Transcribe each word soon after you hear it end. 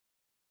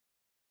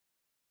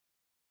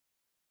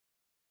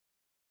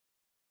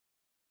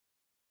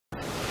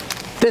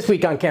This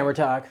week on Camera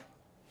Talk,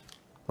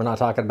 we're not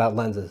talking about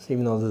lenses,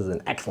 even though this is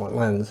an excellent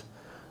lens.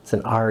 It's an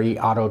RE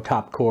Auto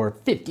Top Core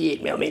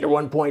 58mm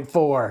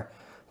 1.4.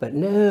 But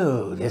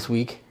no, this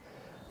week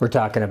we're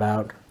talking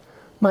about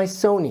my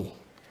Sony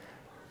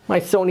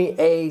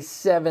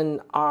A7RII.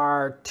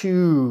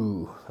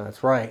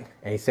 That's right,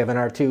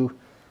 A7RII.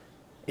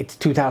 It's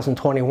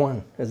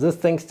 2021. Is this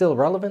thing still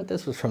relevant?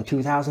 This was from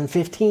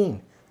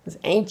 2015. It's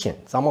ancient.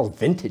 It's almost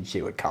vintage,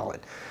 you would call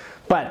it.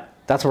 But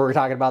that's what we're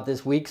talking about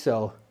this week,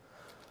 so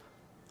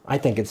I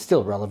think it's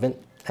still relevant,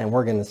 and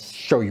we're going to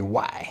show you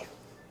why.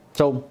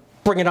 So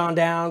bring it on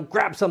down,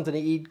 grab something to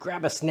eat,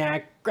 grab a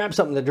snack, grab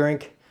something to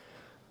drink,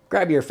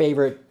 grab your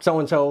favorite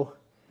so-and-so.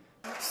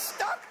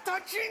 Stop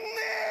touching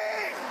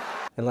me!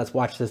 And let's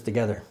watch this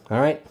together,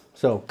 all right?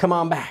 So come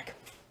on back.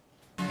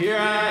 Here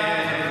I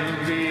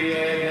am,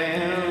 Vietnam.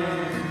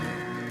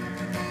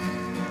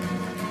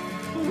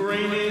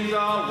 Rain is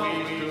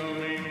always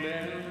coming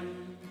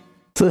down.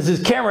 So this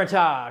is Camera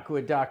Talk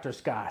with Dr.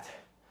 Scott.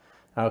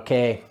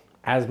 Okay,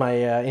 as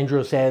my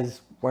intro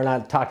says, we're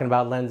not talking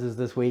about lenses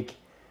this week,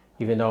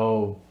 even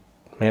though,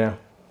 you know,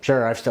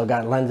 sure, I've still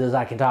got lenses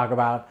I can talk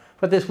about.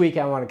 But this week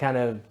I want to kind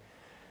of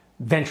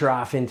venture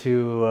off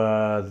into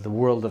the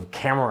world of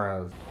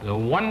cameras. The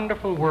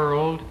wonderful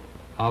world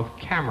of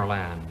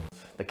Cameraland.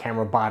 The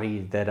camera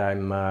body that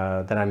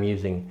I'm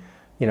using.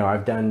 You know,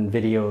 I've done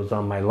videos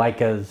on my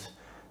Leicas.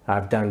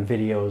 I've done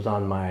videos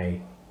on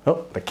my,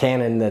 the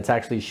Canon that's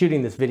actually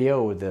shooting this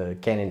video with the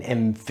Canon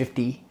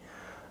M50.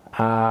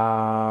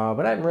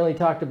 But I haven't really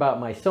talked about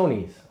my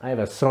Sonys. I have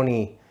a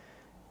Sony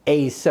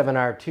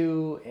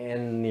A7RII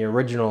and the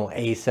original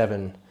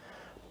A7,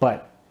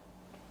 but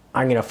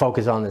I'm going to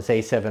focus on this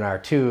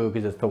A7RII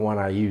because it's the one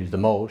I use the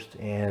most,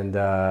 and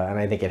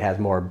I think it has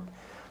more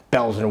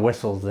bells and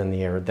whistles than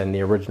the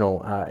original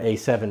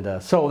A7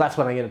 does. So that's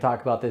what I'm going to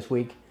talk about this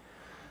week.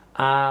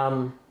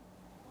 So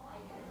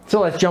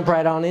let's jump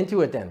right on into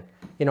it then.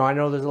 You know, I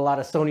know there's a lot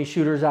of Sony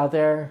shooters out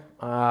there.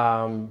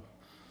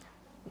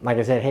 Like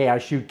I said, hey, I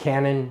shoot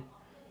Canon,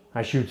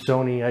 I shoot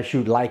Sony, I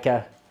shoot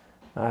Leica.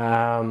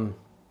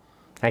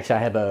 Actually, I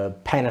have a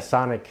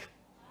Panasonic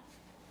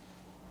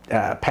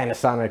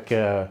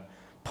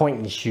point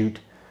and shoot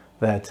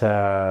that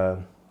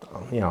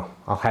you know,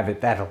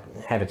 that'll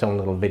have its own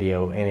little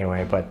video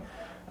anyway. But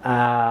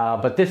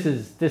this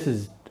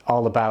is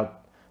all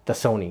about the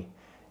Sony,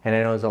 and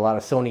I know there's a lot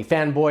of Sony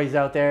fanboys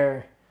out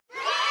there.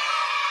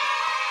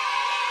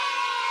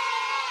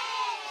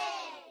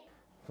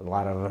 A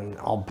lot of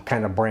all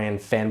kind of brand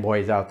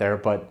fanboys out there,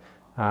 but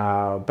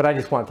I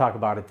just want to talk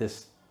about it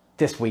this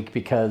week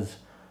because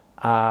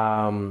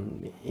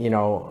you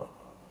know,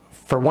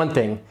 for one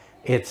thing,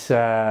 it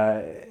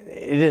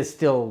is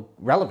still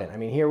relevant. I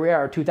mean, here we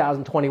are,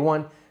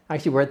 2021.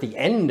 Actually, we're at the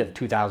end of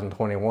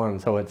 2021,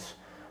 so it's,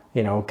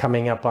 you know,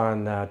 coming up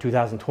on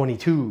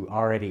 2022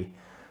 already.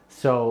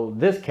 So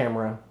this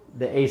camera,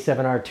 the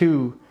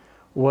A7RII,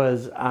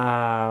 was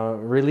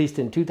released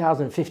in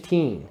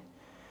 2015.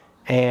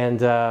 And,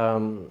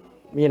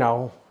 you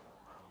know,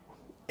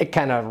 it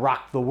kind of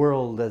rocked the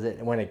world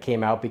when it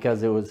came out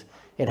because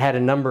it had a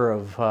number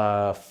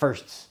of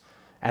firsts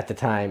at the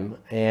time.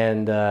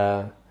 And,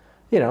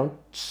 you know,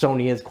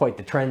 Sony is quite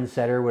the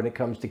trendsetter when it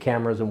comes to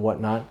cameras and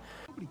whatnot.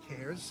 Nobody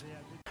cares.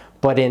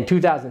 But in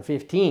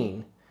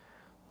 2015,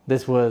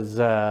 this was,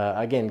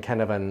 again,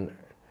 kind of an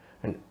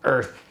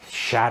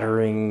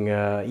earth-shattering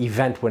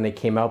event when it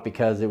came out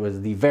because it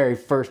was the very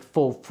first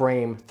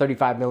full-frame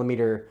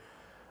 35mm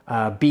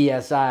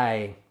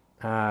BSI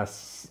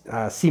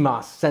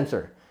CMOS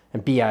sensor,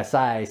 and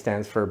BSI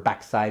stands for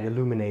backside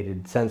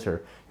illuminated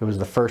sensor. It was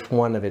the first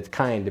one of its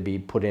kind to be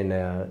put in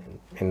a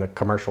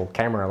commercial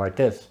camera like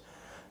this.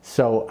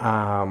 So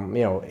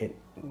you know,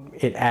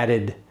 it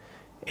added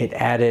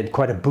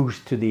quite a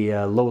boost to the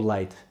low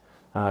light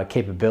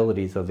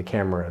capabilities of the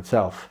camera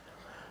itself.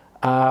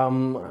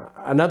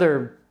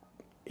 Another,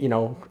 you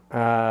know,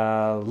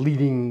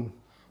 leading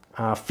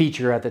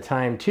feature at the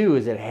time too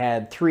is it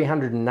had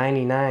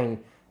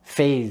 399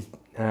 phase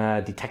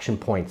detection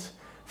points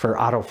for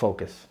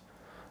autofocus.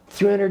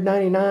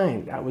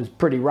 399, that was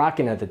pretty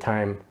rocking at the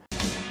time.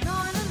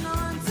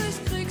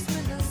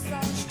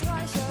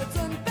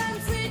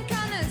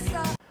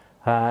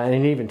 And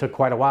it even took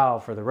quite a while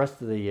for the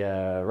rest of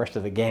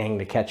the gang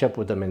to catch up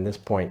with them in this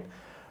point.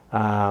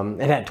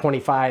 It had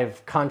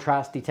 25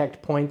 contrast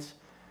detect points,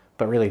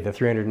 but really the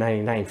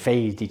 399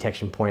 phase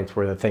detection points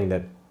were the thing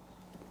that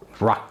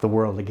rocked the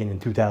world again in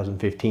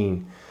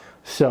 2015.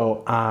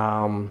 So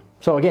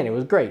so again, it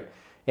was great.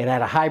 It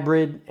had a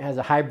hybrid,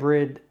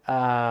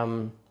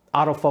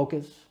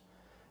 autofocus,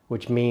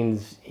 which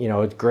means, you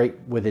know, it's great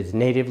with its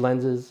native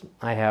lenses.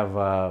 I have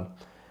a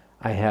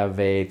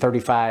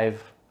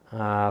 35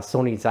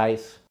 Sony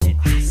Zeiss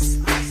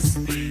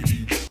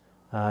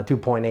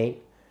 2.8.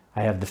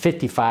 I have the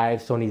 55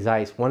 Sony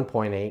Zeiss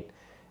 1.8,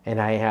 and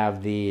I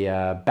have the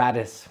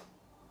Batis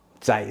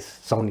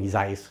Sony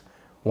Zeiss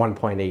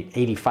 1.8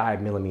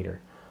 85mm,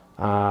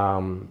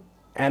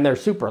 and they're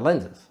super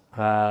lenses,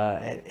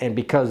 and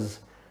because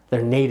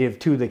they're native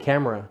to the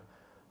camera,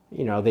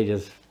 you know, they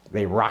just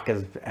they rock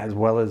as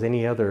well as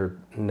any other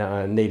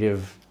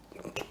native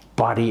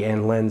body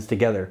and lens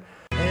together.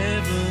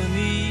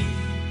 Ebony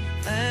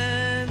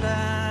and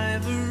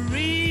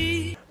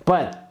ivory.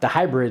 But the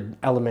hybrid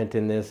element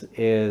in this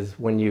is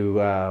when you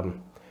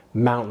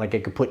mount, like I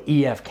could put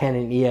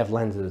Canon EF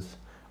lenses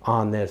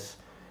on this,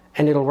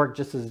 and it'll work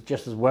just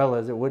as well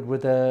as it would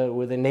with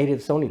a native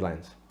Sony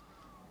lens.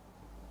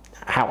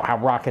 How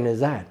rocking is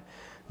that?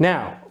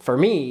 Now, for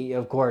me,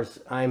 of course,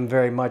 I'm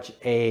very much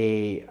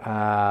a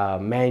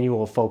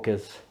manual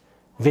focus,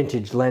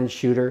 vintage lens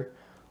shooter.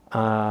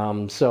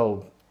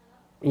 So,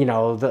 you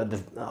know, the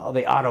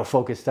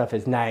autofocus stuff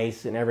is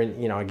nice,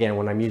 and you know, again,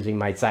 when I'm using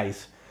my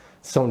Zeiss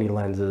Sony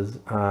lenses,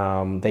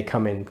 they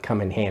come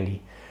in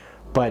handy.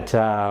 But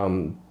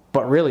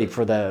really,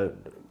 for the,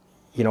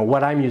 you know,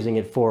 what I'm using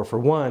it for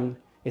one,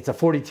 it's a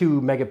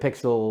 42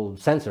 megapixel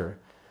sensor,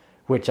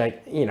 which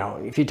you know,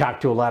 if you talk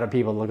to a lot of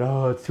people, like,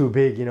 oh, it's too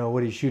big, you know,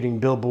 what are you shooting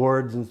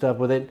billboards and stuff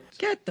with it?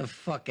 Get the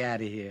fuck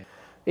out of here.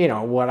 You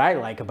know, what I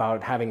like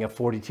about having a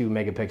 42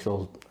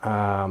 megapixel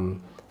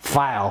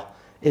file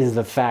is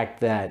the fact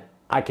that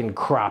I can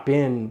crop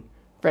in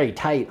very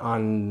tight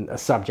on a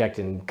subject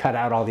and cut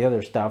out all the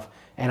other stuff,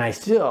 and I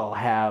still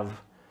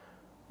have,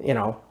 you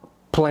know,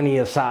 plenty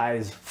of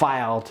size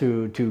file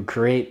to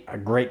create a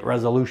great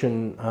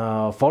resolution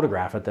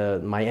photograph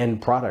at my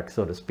end product,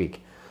 so to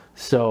speak.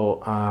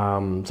 So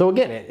so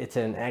again, it's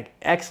an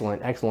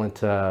excellent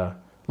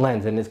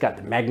lens, and it's got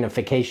the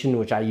magnification,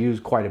 which I use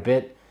quite a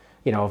bit.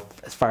 You know,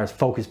 as far as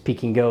focus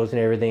peaking goes and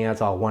everything,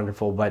 that's all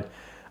wonderful. But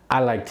I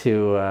like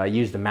to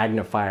use the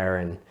magnifier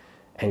and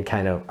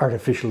kind of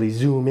artificially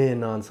zoom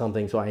in on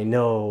something, so I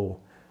know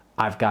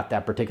I've got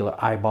that particular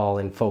eyeball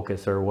in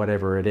focus or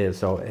whatever it is.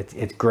 So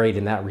it's great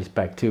in that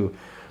respect too.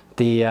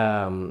 The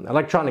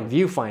electronic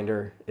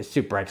viewfinder is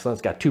super excellent.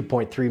 It's got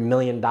 2.3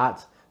 million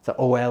dots. It's an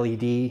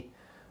OLED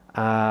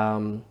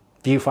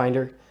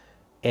viewfinder,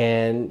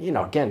 and you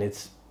know, again,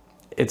 it's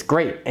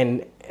great.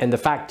 And the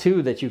fact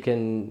too that you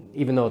can,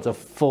 even though it's a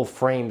full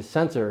frame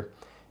sensor,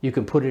 you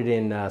can put it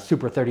in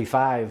Super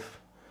 35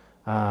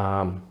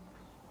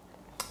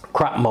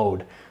 crop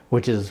mode,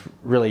 which is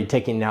really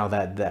taking now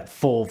that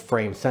full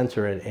frame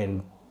sensor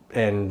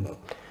and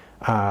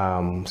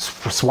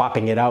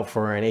swapping it out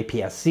for an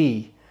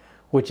APS-C,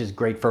 which is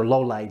great for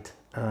low light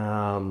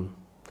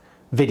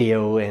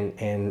video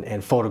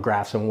and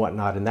photographs and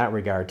whatnot in that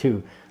regard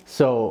too.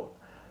 So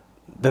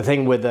the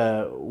thing with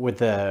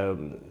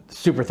the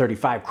Super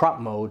 35 crop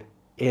mode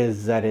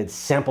is that it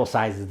sample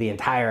sizes the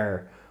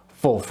entire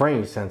full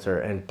frame sensor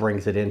and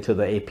brings it into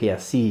the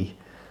APS-C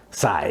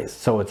size.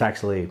 So it's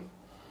actually,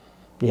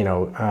 you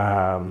know,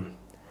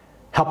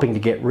 helping to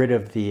get rid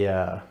of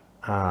the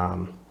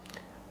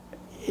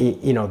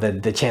you know,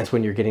 the chance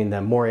when you're getting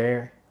the more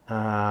air.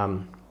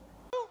 No,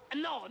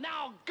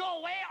 now go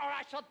away or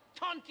I shall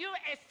taunt you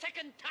a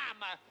second time.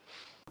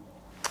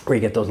 Where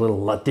you get those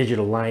little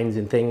digital lines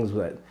and things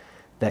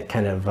that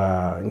kind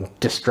of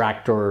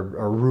distract or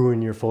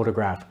ruin your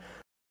photograph.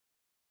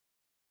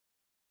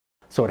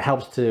 So it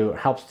helps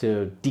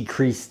to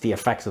decrease the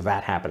effects of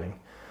that happening.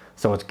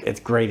 So it's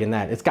great in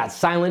that. It's got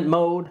silent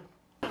mode.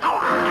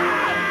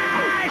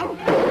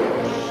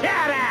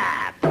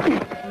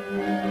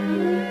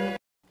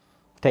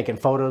 Taking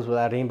photos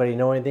without anybody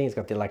knowing anything. It's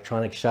got the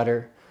electronic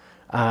shutter.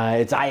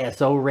 Its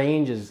ISO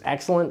range is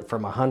excellent,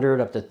 from 100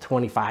 up to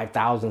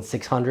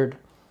 25,600.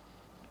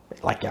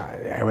 Like,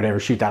 I would never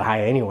shoot that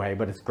high anyway,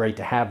 but it's great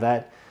to have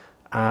that.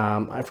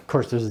 Of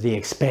course, there's the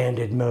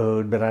expanded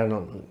mode, but I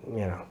don't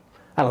know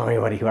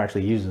anybody who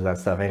actually uses that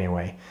stuff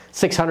anyway.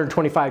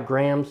 625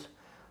 grams.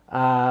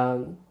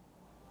 You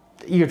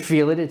could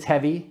feel it. It's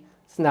heavy.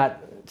 It's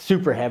not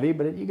super heavy,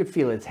 but you could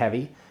feel it's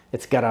heavy.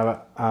 It's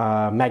got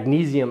a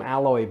magnesium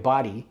alloy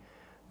body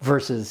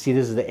versus, see,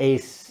 this is the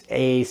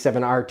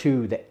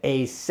A7RII. The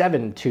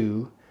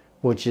A7RII,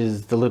 which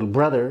is the little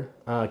brother,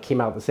 came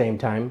out at the same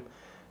time,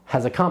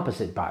 has a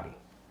composite body.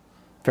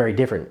 Very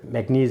different.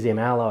 Magnesium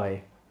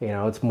alloy, you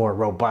know, it's more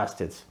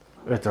robust. It's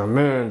a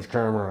man's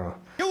camera.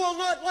 You will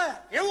not laugh.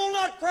 You will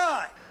not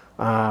cry.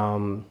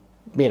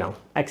 You know,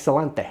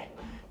 excelente.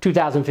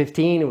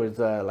 2015, it was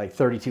like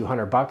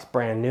 $3,200,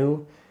 brand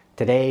new.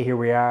 Today, here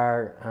we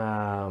are,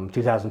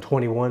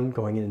 2021,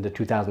 going into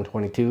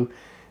 2022.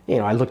 You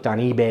know, I looked on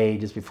eBay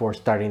just before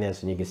starting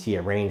this, and you can see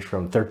it range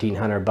from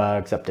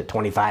 $1,300 up to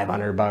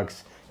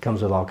 $2,500.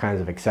 Comes with all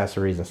kinds of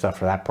accessories and stuff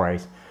for that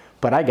price.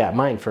 But I got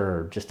mine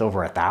for just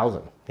over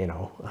 $1,000. You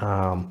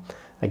know,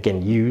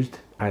 again, used.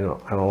 I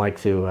don't like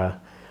to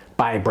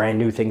buy brand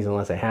new things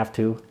unless I have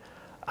to.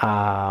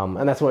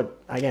 And that's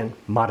what, again,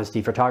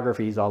 modesty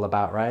photography is all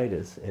about, right?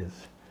 Is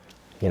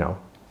you know,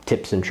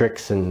 tips and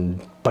tricks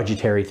and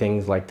budgetary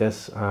things like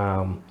this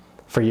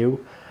for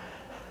you.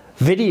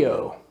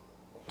 Video.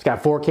 It's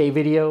got 4K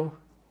video.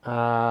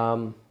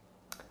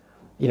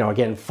 You know,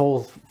 again,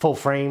 full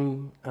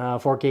frame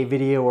 4K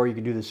video, or you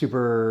can do the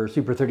Super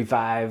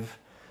 35,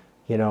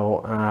 you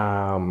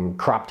know,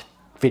 cropped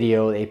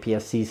video,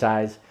 APS-C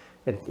size.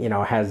 It, you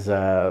know, has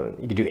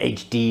you can do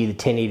HD, the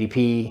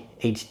 1080p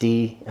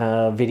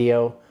HD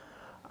video.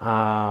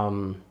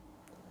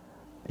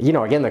 you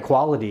know, again, the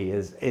quality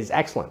is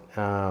excellent.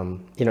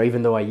 You know,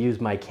 even though I use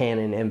my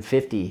Canon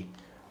M50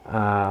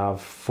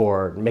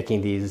 for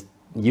making these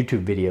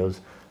YouTube videos,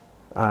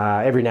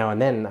 every now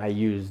and then I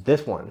use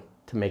this one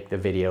to make the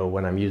video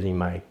when I'm using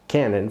my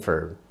Canon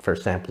for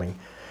sampling.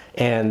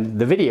 And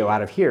the video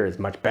out of here is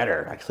much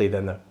better actually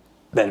than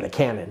the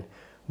Canon.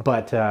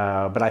 But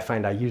I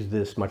find I use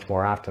this much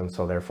more often,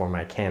 so therefore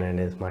my Canon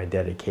is my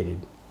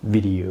dedicated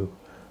video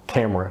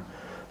camera.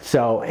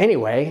 So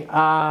anyway, it's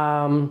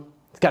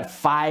got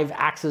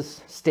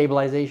 5-axis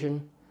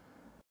stabilization.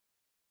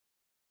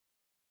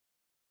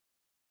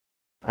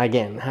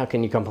 Again, how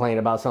can you complain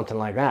about something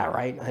like that,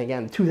 right?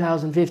 Again,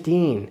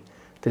 2015,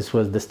 this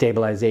was the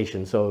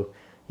stabilization. So,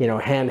 you know,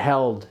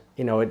 handheld,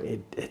 you know,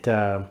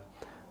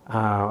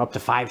 up to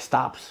 5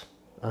 stops,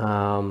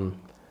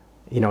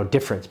 you know,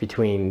 difference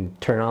between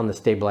turn on the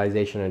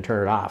stabilization and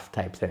turn it off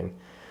type thing.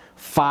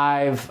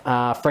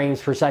 5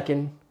 frames per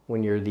second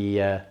when you're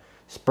the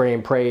spray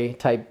and pray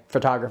type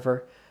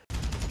photographer.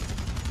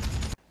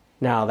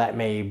 Now that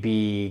may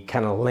be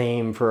kind of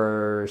lame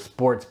for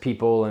sports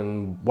people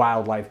and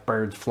wildlife,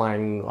 birds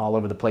flying all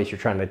over the place you're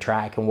trying to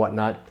track and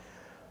whatnot.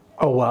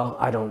 Oh well,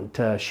 I don't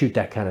shoot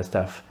that kind of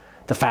stuff.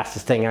 The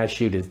fastest thing I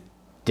shoot is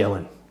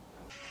Dylan.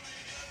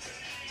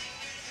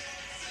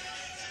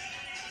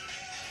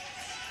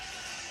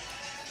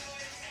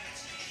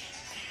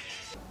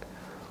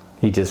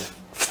 He just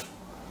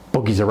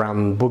boogies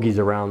around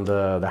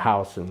the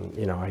house, and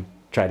you know, I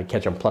try to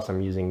catch him. Plus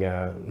I'm using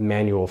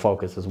manual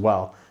focus as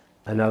well.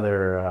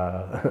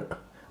 Another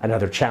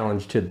another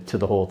challenge to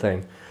the whole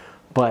thing.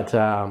 But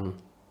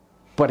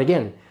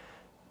again,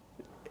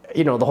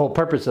 you know, the whole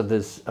purpose of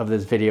this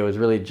video is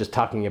really just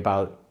talking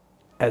about,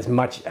 as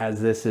much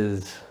as this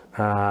is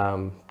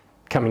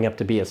coming up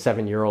to be a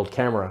 7-year-old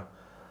camera,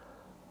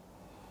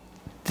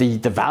 the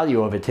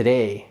value of it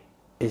today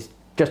is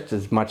just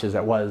as much as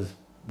it was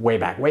way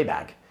back.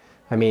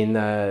 I mean,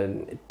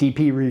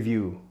 DP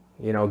Review,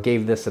 you know,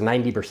 gave this a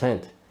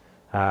 90%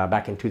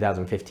 back in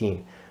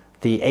 2015.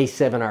 The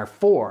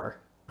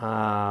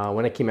A7R4,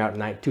 when it came out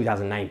in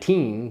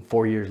 2019,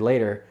 4 years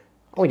later,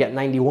 only got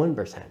 91%.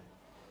 It's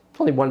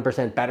only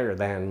 1% better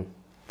than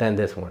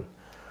this one.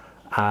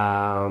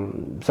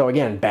 So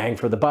again, bang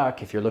for the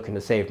buck. If you're looking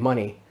to save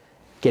money,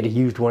 get a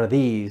used one of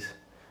these,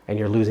 and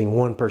you're losing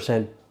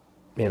 1%,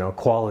 you know,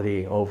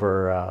 quality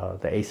over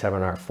the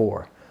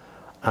A7R4.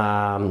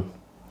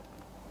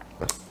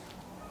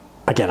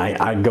 Again,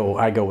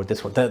 I go with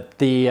this one.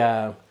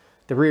 The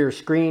rear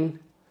screen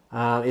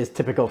is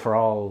typical for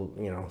all,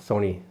 you know,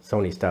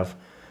 Sony stuff.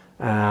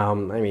 I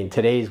mean,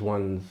 today's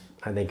ones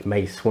I think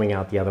may swing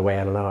out the other way.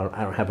 I don't know.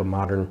 I don't have a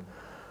modern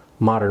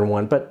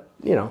one, but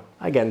you know,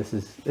 again, this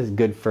is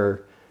good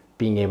for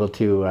being able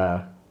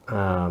to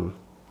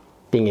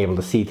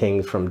see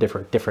things from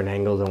different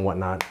angles and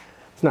whatnot.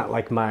 It's not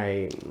like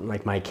my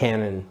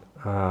Canon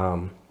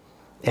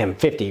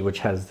M50, which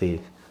has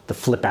the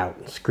flip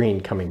out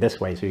screen coming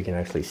this way, so you can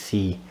actually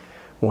see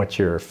what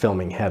you're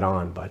filming head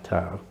on. But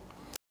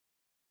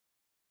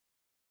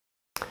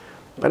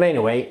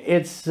anyway,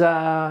 it's you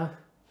know,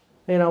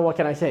 what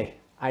can I say?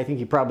 I think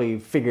you probably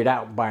figured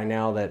out by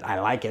now that I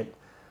like it.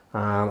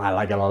 I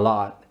like it a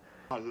lot.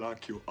 I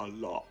like you a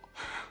lot.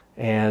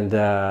 And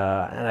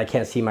I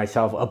can't see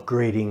myself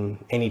upgrading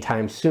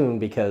anytime soon,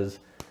 because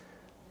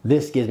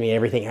this gives me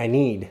everything I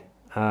need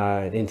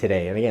in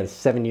today. And again,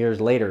 7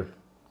 years later,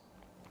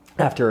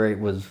 after it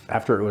was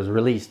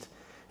released,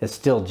 it's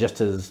still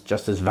just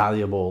as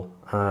valuable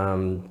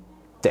to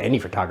any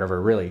photographer,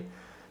 really.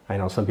 I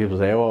know some people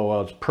say, oh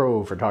well, it's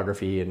pro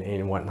photography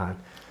and whatnot.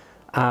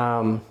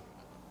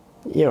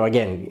 You know,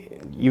 again,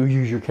 you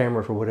use your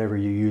camera for whatever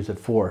you use it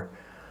for.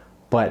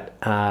 But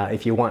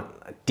if you want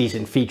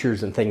decent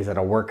features and things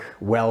that'll work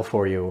well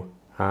for you,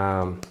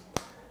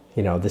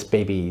 you know, this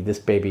baby,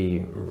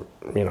 you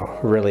know,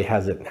 really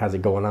has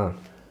it going on.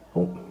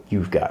 Oh,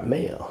 you've got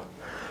mail.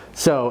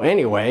 So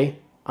anyway,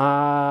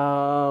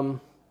 yeah,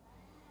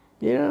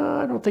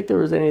 I don't think there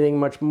was anything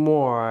much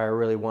more I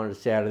really wanted to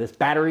say out of this.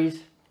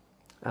 Batteries.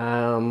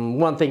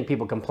 One thing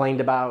people complained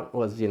about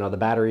was, you know, the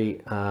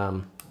battery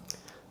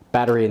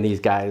in these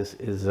guys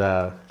is,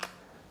 you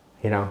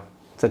know,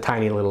 it's a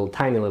tiny little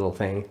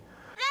thing.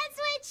 That's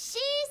what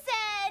she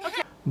said.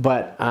 Okay.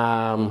 But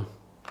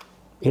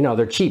you know,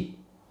 they're cheap.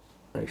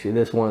 Actually,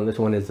 this one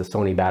is the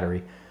Sony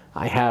battery.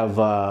 I have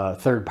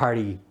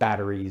third-party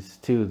batteries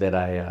too that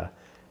I,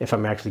 if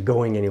I'm actually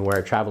going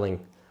anywhere traveling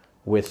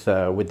with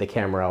the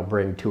camera, I'll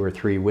bring 2 or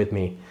 3 with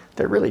me.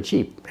 They're really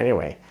cheap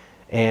anyway,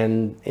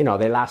 and you know,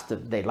 they last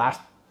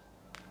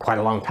quite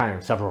a long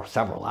time,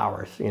 several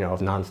hours, you know, of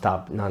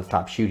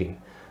nonstop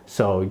shooting.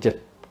 So just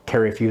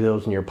carry a few of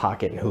those in your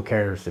pocket, and who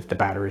cares if the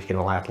battery's going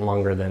to last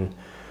longer than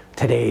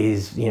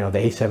today's, you know, the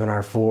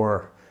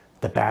A7R4.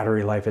 The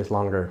battery life is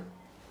longer.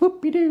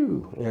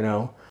 Whoopie-doo, you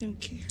know.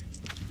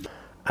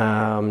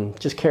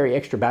 Just carry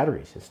extra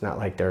batteries. It's not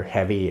like they're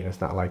heavy, and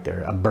it's not like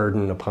they're a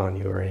burden upon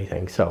you or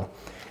anything. So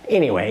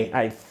anyway,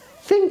 I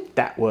think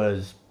that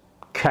was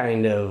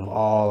kind of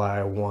all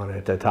I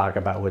wanted to talk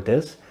about with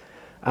this.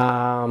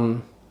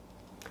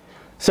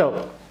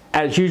 So,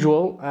 as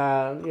usual,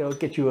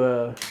 get you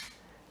a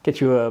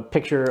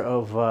picture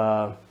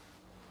of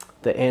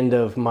the end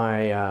of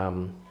my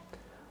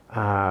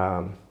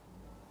Canon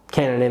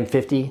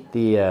M50,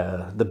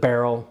 the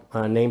barrel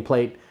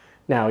nameplate.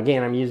 Now,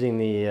 again, I'm using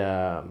the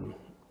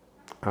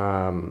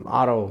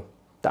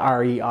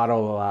RE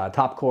Auto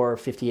Top Core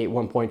 58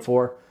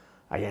 1.4.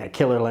 I got a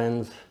killer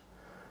lens,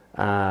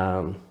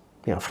 from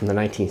the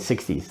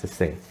 1960s. This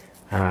thing,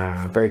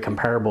 very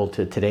comparable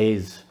to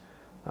today's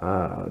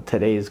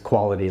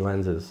quality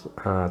lenses.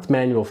 It's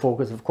manual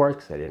focus, of course,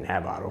 because I didn't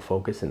have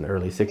autofocus in the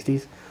early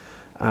 60s.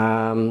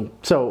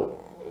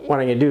 So what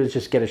I'm gonna do is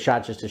just get a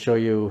shot just to show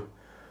you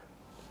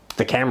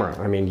the camera.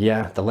 I mean,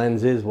 yeah, the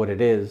lens is what it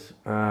is,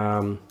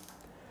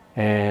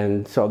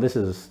 and so this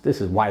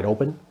is wide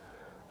open.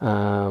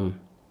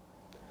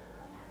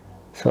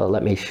 So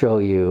let me show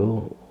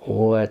you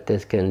what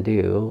this can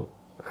do.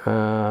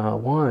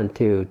 1,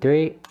 2,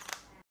 3.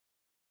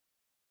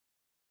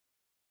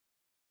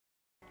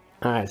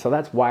 All right, so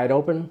that's wide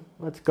open.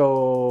 Let's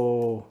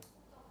go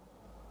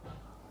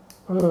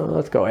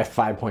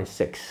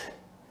f5.6,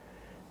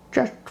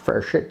 just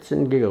for shits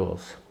and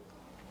giggles.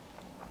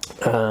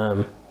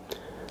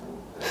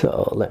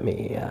 So let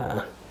me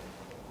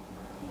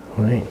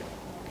right.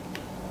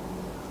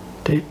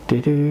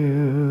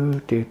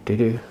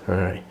 All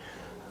right,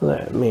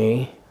 let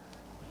me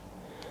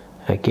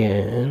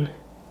again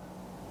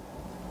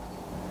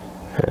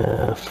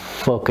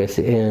focus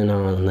in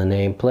on the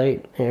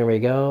nameplate. Here we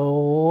go.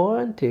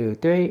 1, 2,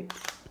 3.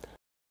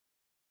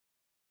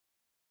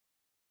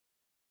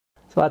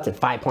 So that's at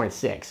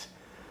 5.6.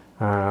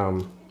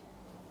 So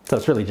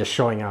it's really just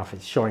showing off.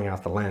 It's showing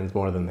off the lens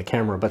more than the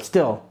camera, but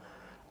still,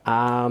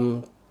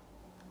 just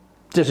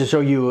to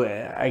show you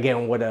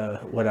again what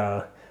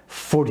a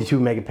 42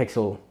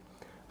 megapixel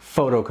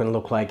photo can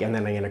look like, and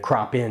then I'm going to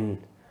crop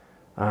in,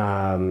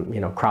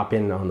 crop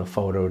in on the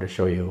photo to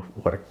show you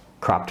what a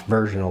cropped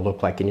version will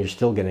look like, and you're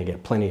still going to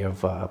get plenty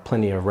of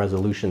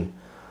resolution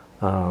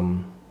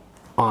on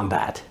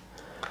that.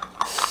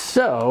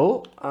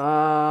 So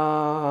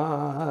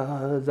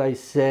as I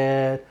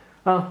said,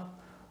 let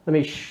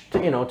me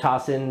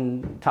toss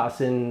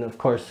in of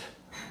course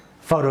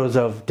photos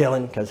of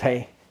Dylan, because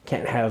hey,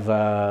 can't have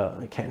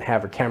a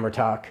camera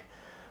talk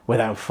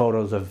without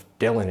photos of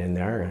Dylan in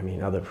there. I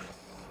mean, don't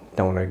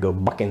want to go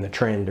bucking the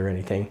trend or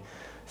anything.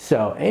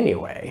 So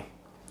anyway,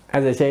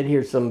 as I said,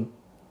 here's some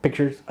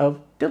pictures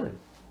of Dylan.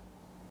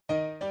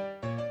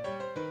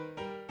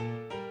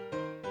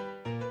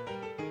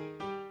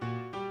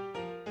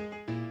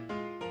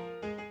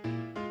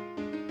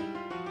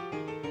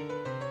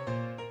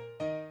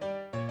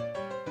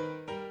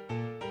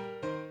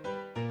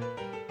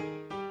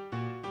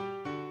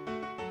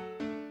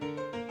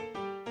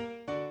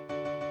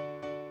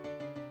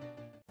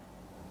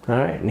 All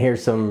right, and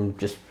here's some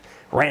just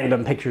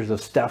random pictures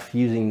of stuff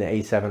using the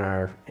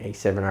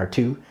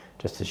A7RII,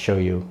 just to show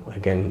you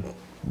again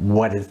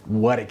what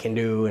it can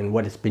do and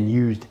what it's been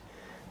used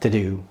to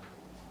do.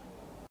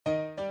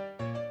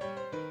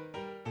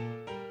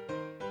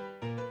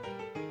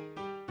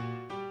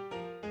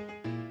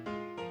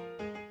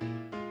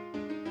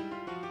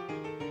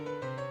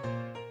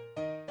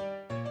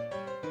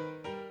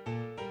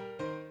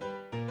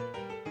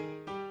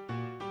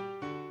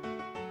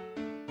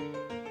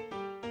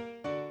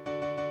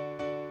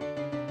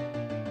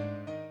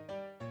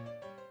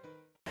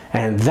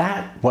 And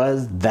that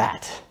was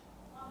that.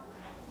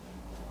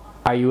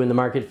 Are you in the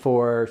market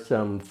for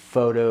some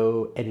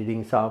photo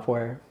editing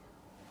software?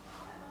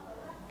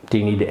 Do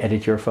you need to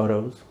edit your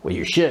photos? Well,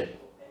 you should.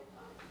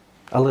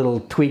 A little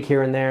tweak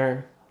here and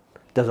there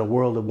does a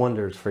world of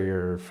wonders for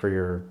your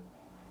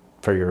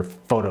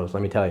photos,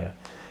 let me tell you.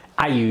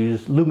 I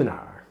use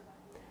Luminar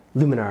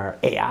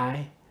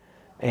AI,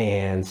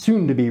 and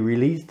soon to be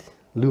released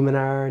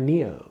Luminar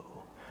Neo.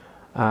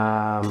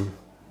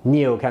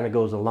 Neo kind of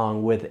goes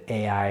along with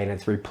AI, and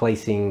it's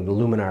replacing the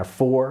Luminar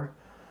 4.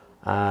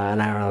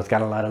 And I don't know, it's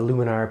got a lot of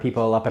Luminar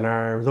people up in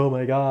arms. Oh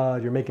my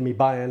God, you're making me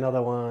buy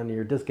another one.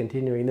 You're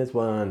discontinuing this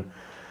one.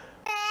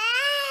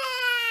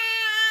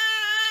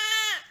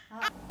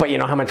 But you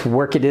know how much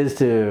work it is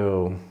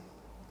to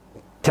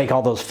take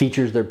all those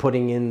features they're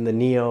putting in the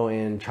Neo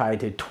and try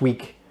to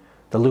tweak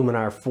the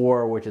Luminar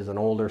 4, which is an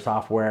older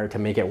software, to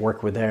make it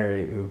work with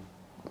their,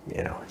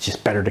 it's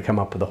just better to come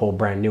up with a whole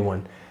brand new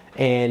one.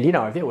 And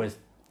if it was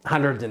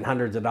hundreds and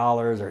hundreds of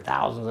dollars or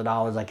thousands of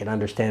dollars, I can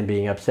understand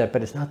being upset,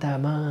 but it's not that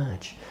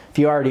much. If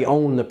you already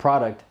own the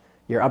product,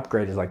 your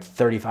upgrade is like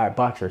 35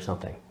 bucks or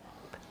something.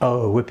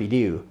 Oh,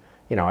 whoopee-doo.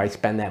 I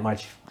spend that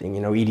much,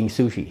 eating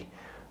sushi.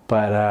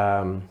 But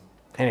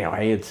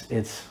anyway,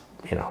 it's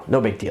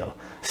no big deal.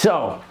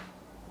 So,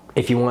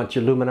 if you want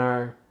your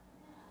Luminar,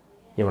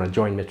 you want to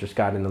join Mr.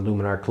 Scott in the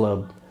Luminar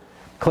Club,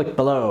 click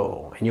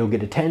below and you'll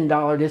get a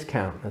 $10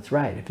 discount. That's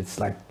right. If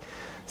it's like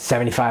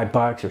 75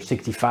 bucks or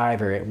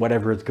 65 or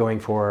whatever it's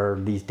going for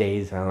these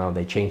days. I don't know,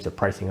 they change the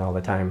pricing all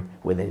the time,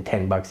 within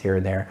 10 bucks here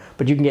and there.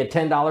 But you can get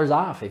 $10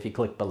 off if you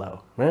click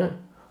below.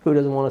 Who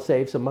doesn't want to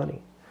save some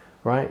money,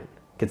 right?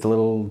 Gets a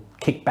little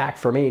kickback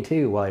for me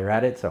too while you're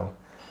at it. So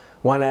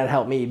Why not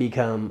help me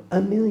become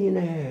a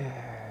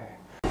millionaire?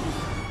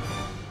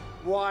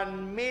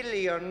 $1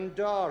 million.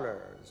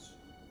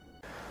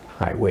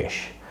 I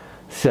wish.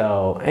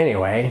 So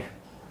anyway,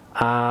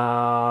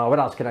 what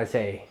else can I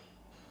say?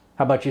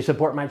 How about you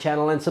support my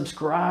channel and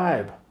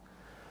subscribe?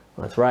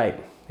 That's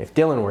right. If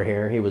Dylan were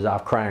here, he was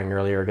off crying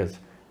earlier because,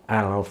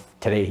 I don't know,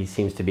 today he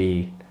seems to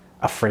be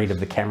afraid of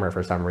the camera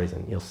for some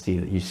reason. You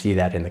see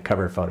that in the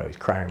cover photo. He's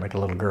crying like a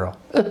little girl.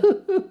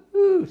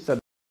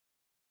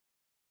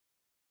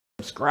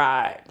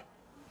 Subscribe.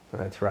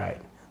 That's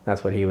right.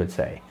 That's what he would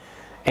say.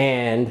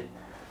 And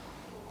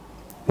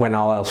when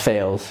all else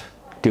fails,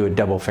 do a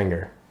double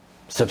finger.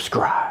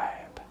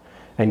 Subscribe.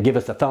 And give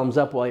us a thumbs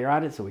up while you're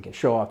at it so we can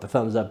show off the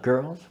thumbs up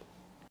girls.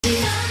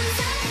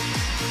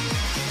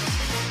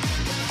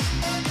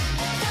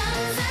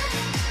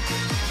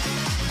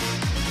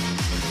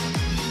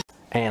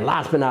 And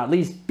last but not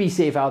least, be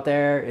safe out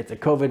there. It's a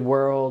COVID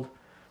world.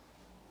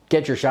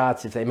 Get your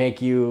shots if they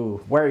make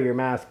you. Wear your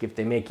mask if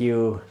they make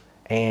you.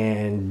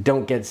 And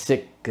don't get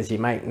sick because you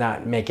might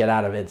not make it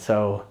out of it.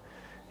 So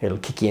it'll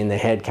kick you in the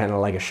head kind of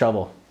like a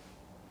shovel.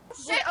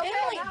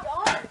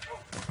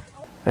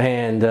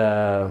 And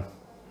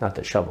not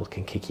that shovels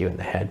can kick you in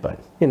the head, but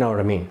you know what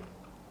I mean.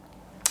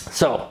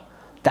 So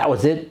that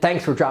was it.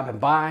 Thanks for dropping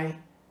by.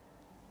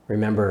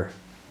 Remember,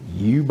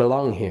 you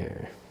belong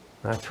here.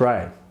 That's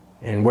right.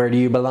 And where do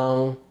you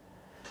belong?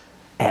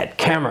 At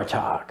Camera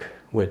Talk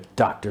with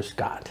Dr.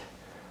 Scott.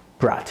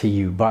 Brought to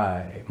you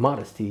by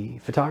Modesty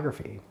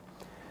Photography,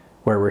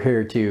 where we're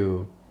here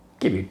to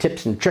give you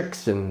tips and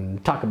tricks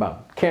and talk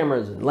about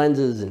cameras and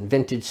lenses and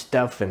vintage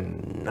stuff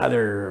and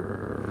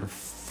other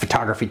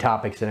photography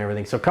topics and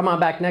everything. So come on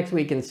back next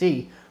week and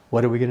see,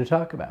 what are we going to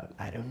talk about?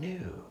 I don't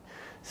know.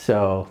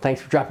 So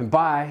thanks for dropping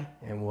by,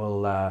 and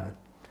we'll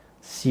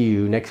see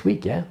you next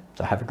week, yeah?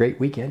 So have a great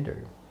weekend,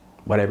 or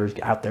whatever's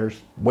out there's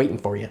waiting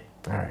for you.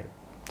 All right.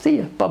 See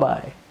ya.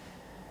 Bye-bye.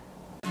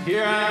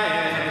 Here I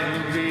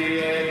am,